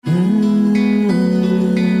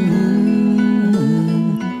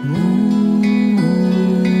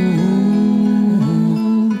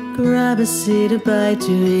a seat, a bite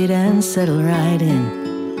to eat, and settle right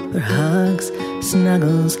in. For hugs,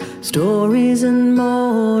 snuggles, stories, and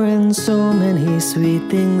more, and so many sweet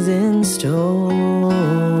things in store.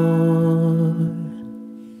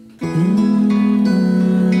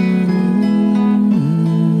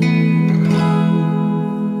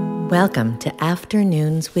 Welcome to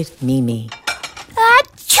Afternoons with Mimi.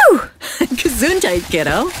 Achoo! Gesundheit,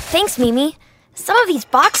 kiddo. Thanks, Mimi. Some of these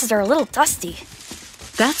boxes are a little dusty.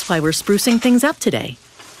 That's why we're sprucing things up today.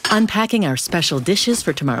 Unpacking our special dishes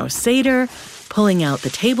for tomorrow's Seder, pulling out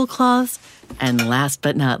the tablecloths, and last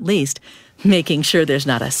but not least, making sure there's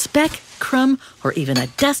not a speck, crumb, or even a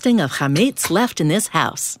dusting of chametz left in this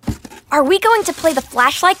house. Are we going to play the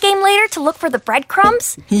flashlight game later to look for the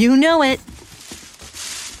breadcrumbs? You know it.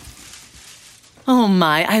 Oh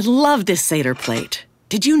my, I love this Seder plate.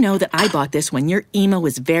 Did you know that I bought this when your Ima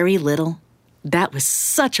was very little? That was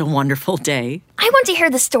such a wonderful day. I want to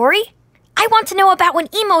hear the story. I want to know about when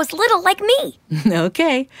Emo was little like me.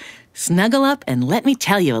 Okay, snuggle up and let me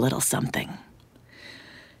tell you a little something.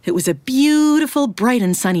 It was a beautiful, bright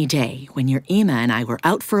and sunny day when your Ima and I were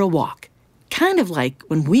out for a walk. Kind of like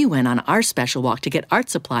when we went on our special walk to get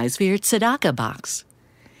art supplies for your tzedakah box.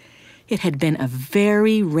 It had been a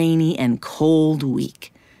very rainy and cold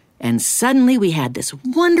week. And suddenly we had this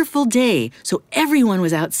wonderful day, so everyone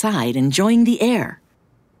was outside enjoying the air.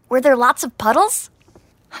 Were there lots of puddles?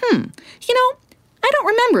 I don't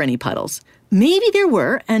remember any puddles. Maybe there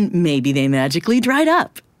were, and maybe they magically dried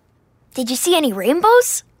up. Did you see any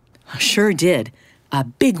rainbows? Sure did. A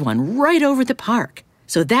big one right over the park.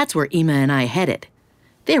 So that's where Ima and I headed.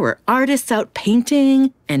 There were artists out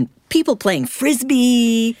painting, and people playing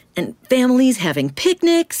frisbee, and families having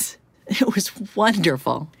picnics. It was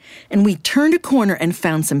wonderful. And we turned a corner and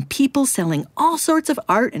found some people selling all sorts of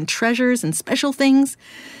art and treasures and special things.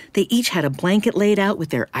 They each had a blanket laid out with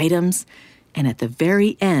their items. And at the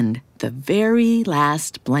very end, the very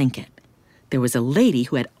last blanket, there was a lady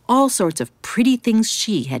who had all sorts of pretty things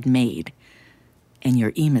she had made. And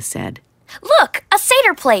your Ima said, Look, a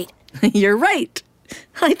Seder plate. You're right.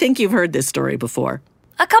 I think you've heard this story before.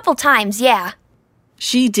 A couple times, yeah.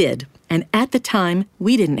 She did. And at the time,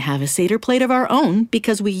 we didn't have a Seder plate of our own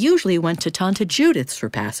because we usually went to Tante Judith's for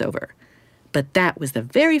Passover. But that was the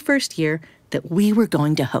very first year that we were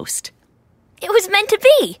going to host. It was meant to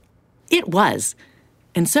be. It was.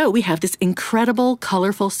 And so we have this incredible,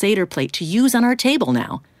 colorful Seder plate to use on our table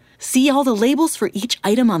now. See all the labels for each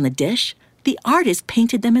item on the dish? The artist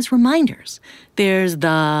painted them as reminders. There's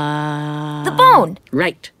the bone.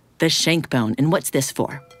 Right, the shank bone. And what's this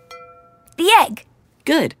for? The egg.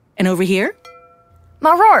 Good. And over here?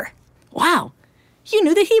 Maror. Wow, you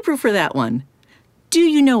knew the Hebrew for that one. Do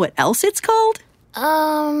you know what else it's called?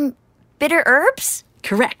 Bitter herbs?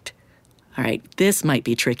 Correct. All right, this might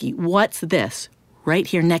be tricky. What's this? Right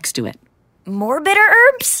here next to it. More bitter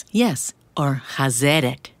herbs? Yes, or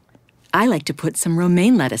chazeret. I like to put some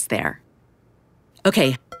romaine lettuce there.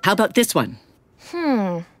 Okay, how about this one?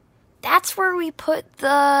 That's where we put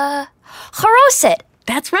the charoset.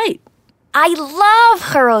 That's right. I love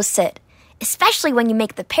charoset, especially when you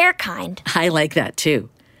make the pear kind. I like that too.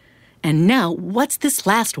 And now, what's this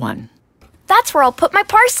last one? That's where I'll put my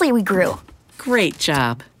parsley we grew. Great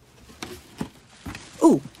job.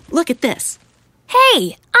 Ooh, look at this.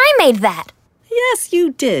 Hey, I made that. Yes,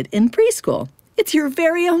 you did, in preschool. It's your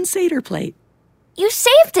very own Seder plate. You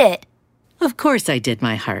saved it. Of course I did,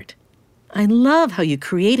 my heart. I love how you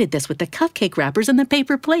created this with the cupcake wrappers and the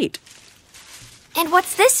paper plate. And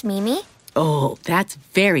what's this, Mimi? Oh, that's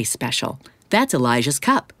very special. That's Elijah's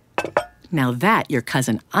cup. Now that your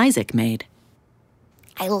cousin Isaac made.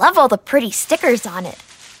 I love all the pretty stickers on it.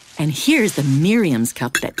 And here's the Miriam's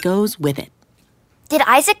cup that goes with it. Did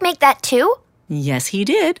Isaac make that too? Yes, he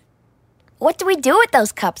did. What do we do with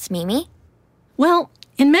those cups, Mimi? Well,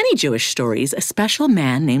 in many Jewish stories, a special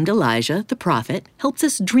man named Elijah, the prophet, helps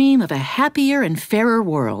us dream of a happier and fairer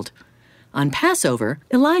world. On Passover,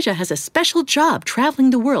 Elijah has a special job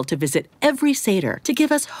traveling the world to visit every Seder to give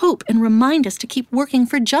us hope and remind us to keep working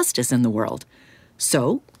for justice in the world.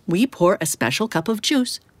 So, we pour a special cup of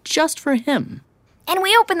juice just for him. And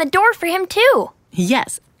we open the door for him too.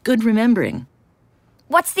 Yes, good remembering.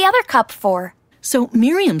 What's the other cup for? So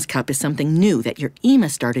Miriam's cup is something new that your Ima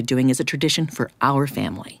started doing as a tradition for our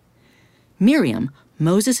family. Miriam,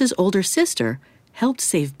 Moses' older sister, helped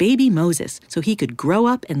save baby Moses so he could grow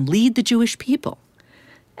up and lead the Jewish people.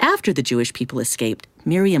 After the Jewish people escaped,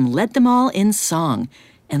 Miriam led them all in song,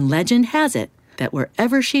 and legend has it that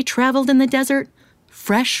wherever she traveled in the desert,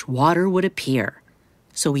 fresh water would appear.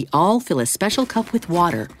 So we all fill a special cup with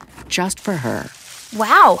water just for her.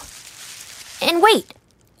 Wow. And wait,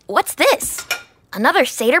 What's this? Another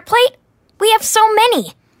Seder plate? We have so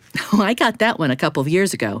many. Oh, I got that one a couple of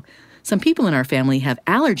years ago. Some people in our family have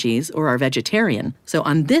allergies or are vegetarian, so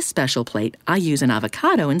on this special plate, I use an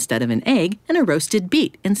avocado instead of an egg and a roasted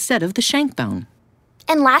beet instead of the shank bone.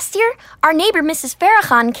 And last year, our neighbor Mrs.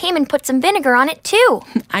 Farrakhan came and put some vinegar on it too.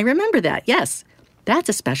 I remember that, yes. That's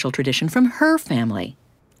a special tradition from her family.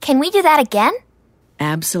 Can we do that again?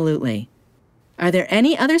 Absolutely. Are there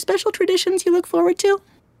any other special traditions you look forward to?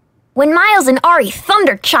 When Miles and Ari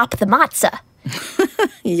thunder chop the matzah.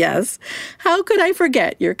 Yes. How could I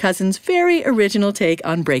forget your cousin's very original take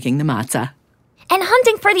on breaking the matzah? And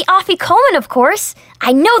hunting for the afikoman, of course.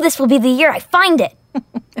 I know this will be the year I find it.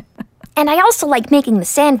 And I also like making the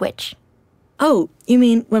sandwich. Oh, you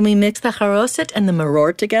mean when we mix the haroset and the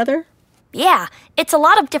maror together? Yeah, it's a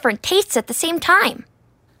lot of different tastes at the same time.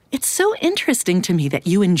 It's so interesting to me that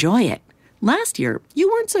you enjoy it. Last year, you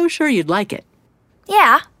weren't so sure you'd like it.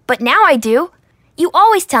 Yeah, but now I do. You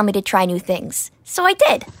always tell me to try new things, so I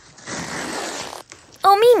did.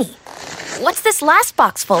 Oh, Mimi, what's this last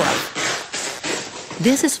box full of?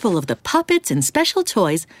 This is full of the puppets and special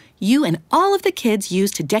toys you and all of the kids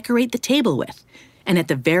use to decorate the table with. And at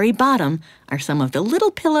the very bottom are some of the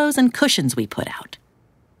little pillows and cushions we put out.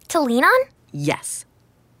 To lean on? Yes.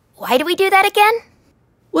 Why do we do that again?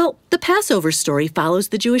 Well, the Passover story follows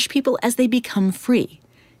the Jewish people as they become free.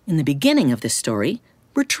 In the beginning of this story,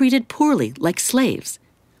 we're treated poorly, like slaves.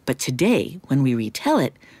 But today, when we retell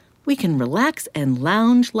it, we can relax and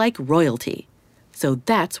lounge like royalty. So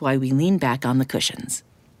that's why we lean back on the cushions.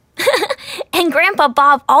 And Grandpa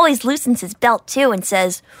Bob always loosens his belt too and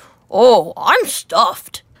says, "Oh, I'm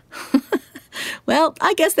stuffed." Well,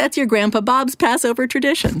 I guess that's your Grandpa Bob's Passover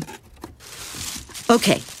tradition.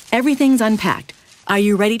 Okay, everything's unpacked. Are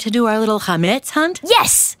you ready to do our little chametz hunt?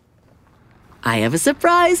 Yes! I have a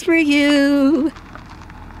surprise for you.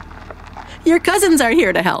 Your cousins are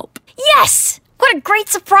here to help. Yes! What a great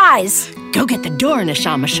surprise! Go get the door,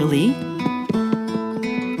 Neshama Shali.